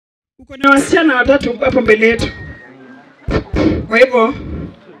Uko na wasichana watatu hapo mbele yetu. Kwa hivyo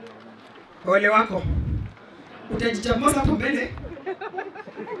wale wako utajichamoza hapo mbele,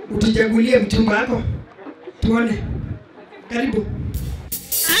 utijagulie mchumba wako tuone. Karibu.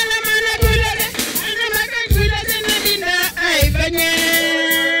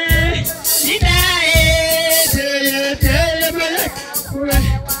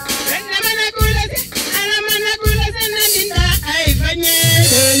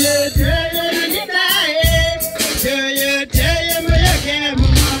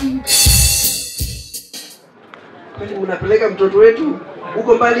 Unapeleka mtoto wetu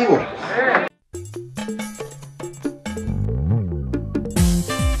huko mbali hivyo?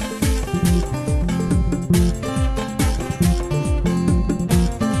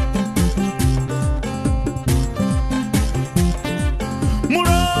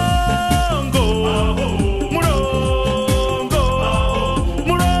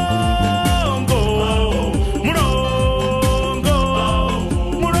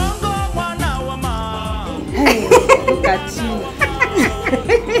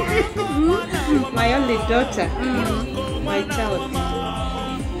 My only daughter, my child.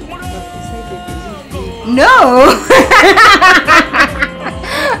 No!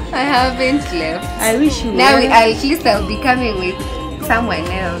 I haven't left. I wish you now. were. At least I'll be coming with someone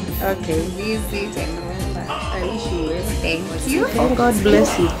else. Okay. Visit and all that. I wish you were. Thank you. And God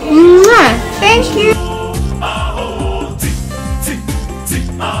bless you. Mwah! Thank you.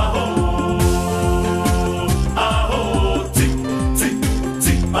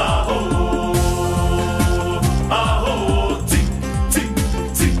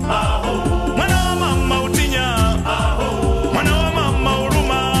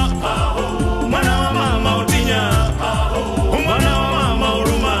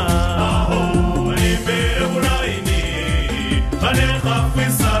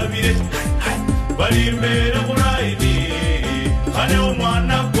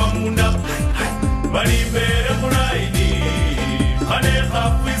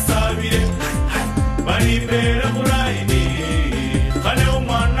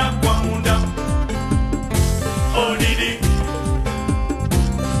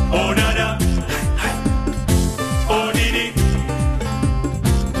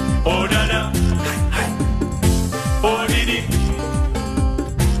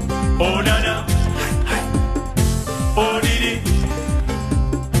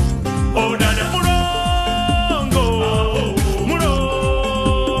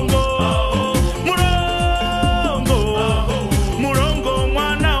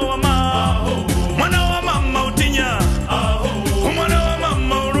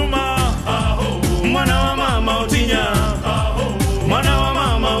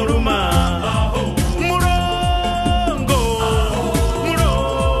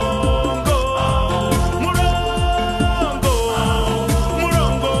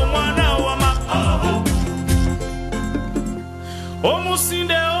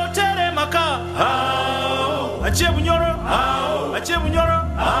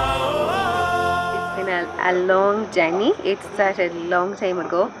 A long journey. It started a long time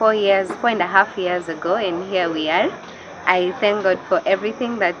ago, 4.5 years ago, and here we are. I thank God for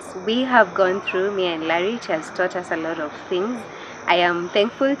everything that we have gone through, me and Larry. It has taught us a lot of things. I am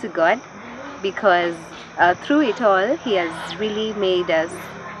thankful to God because through it all, He has really made us,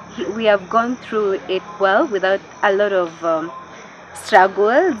 we have gone through it well without a lot of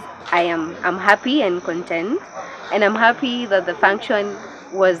struggles. I'm happy and content, and I'm happy that the function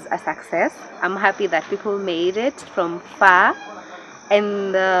was a success. I'm happy that people made it from far,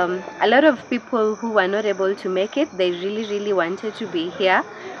 and a lot of people who were not able to make it, they really wanted to be here,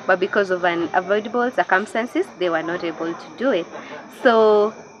 but because of unavoidable circumstances, they were not able to do it.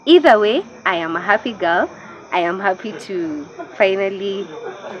 So either way, I am a happy girl. I am happy to finally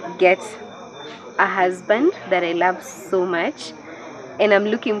get a husband that I love so much, and I'm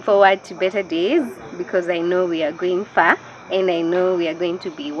looking forward to better days because I know we are going far, and I know we are going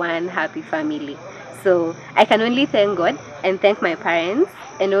to be one happy family. So I can only thank God and thank my parents,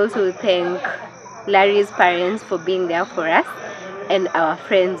 and also thank Larry's parents for being there for us, and our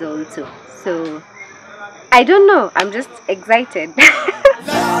friends also. So I don't know, I'm just excited.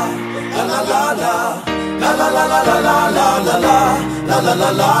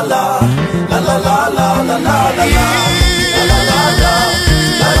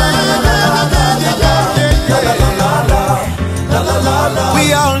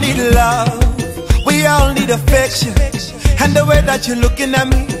 We all need love, we all need affection, and the way that you're looking at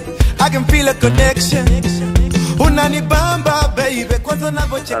me, I can feel a connection.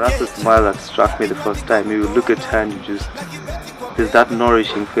 That's the smile that struck me the first time. You look at her and you just there's that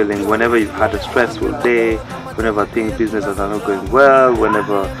nourishing feeling whenever you've had a stressful day, whenever businesses are not going well,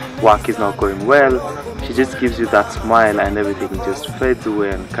 whenever work is not going well. She just gives you that smile and everything just fades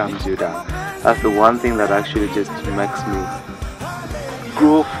away and calms you down. That's the one thing that actually just makes me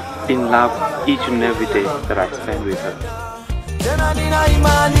grow in love each and every day that I spend with her. Tena nina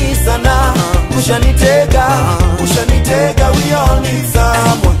imani sana, ushanitega, we all need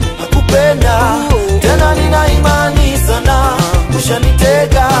someone nakupenda. Tena nina imani sana,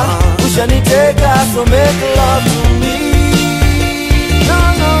 ushanitega, so make love to me. No,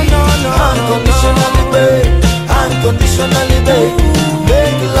 unconditionally, babe,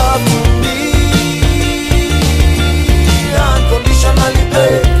 make love to me. Unconditionally,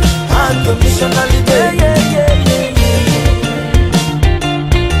 babe,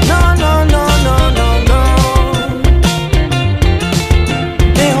 No.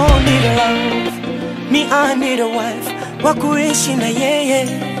 They all need love, me I need a wife, wakuishi na yeye.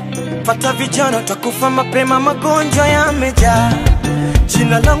 Fata vijana takufa mapema, magonjwa yamejaa.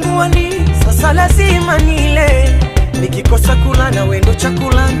 Jina langu wali, sasa lazima nile. Nikikosa kula na wendo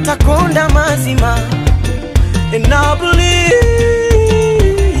chakula, nitakonda mazima. And I believe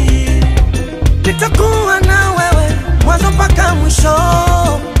nitakuwa na wewe mwanzo mpaka mwisho.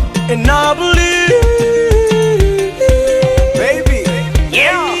 And I believe, baby,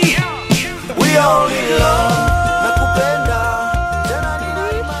 yeah, we all in love.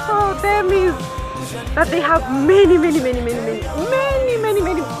 That they have many kids.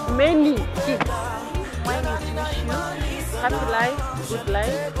 Mine is wish you happy life, good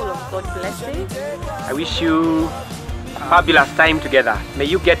life, full of God blessings. I wish you a fabulous time together. May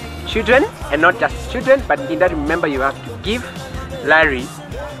you get children, and not just children, but in that remember you have to give Larry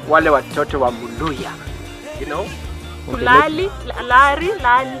wale watoto wa Luyahs. You know? Lali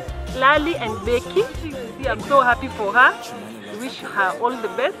and Becky. I'm so happy for her. Wish her all the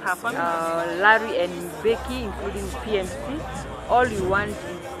best, her family. Larry and Becky, including PMC, all you want is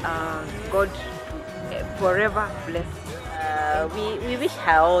God forever bless. We wish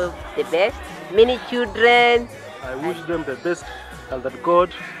her all the best, many children. I wish them the best and that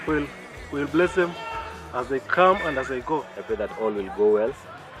God will bless them as they come and as they go. I pray that all will go well.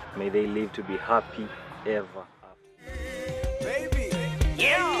 May they live to be happy ever after. Baby,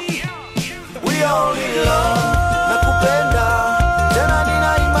 yeah, we all in love. Nakupenda, tena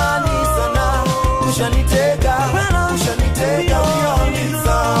nina imani sana. Ushanitega, we all need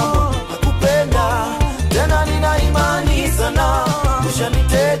someone nakupenda. Tena nina imani sana.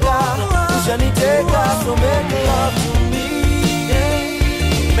 Ushanitega, so make love to me.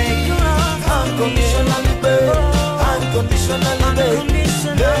 Make love unconditionally, babe. Unconditionally, babe.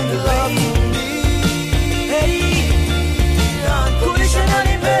 Make love to me.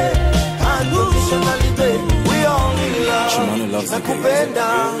 Unconditionally, babe. Unconditionally, babe. We all need love. Nakupenda,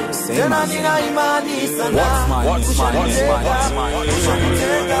 tena nina imani sana. Ushanitega,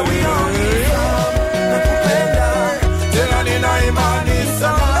 we all need love. Nakupenda, tena nina imani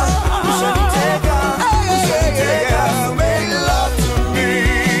sana. Ushanitega, make love to me.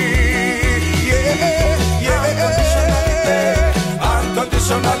 Yeah,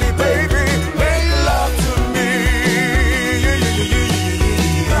 unconditionally, baby, make love to me.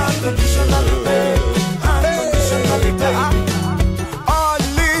 Unconditionally, baby,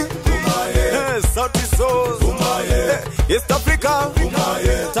 Ali, Sauti Sol, East Africa,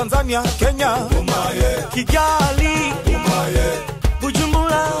 Tanzania, Kenya, Kigali,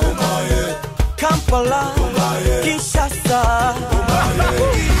 Bujumbura, Kampala, Kinshasa.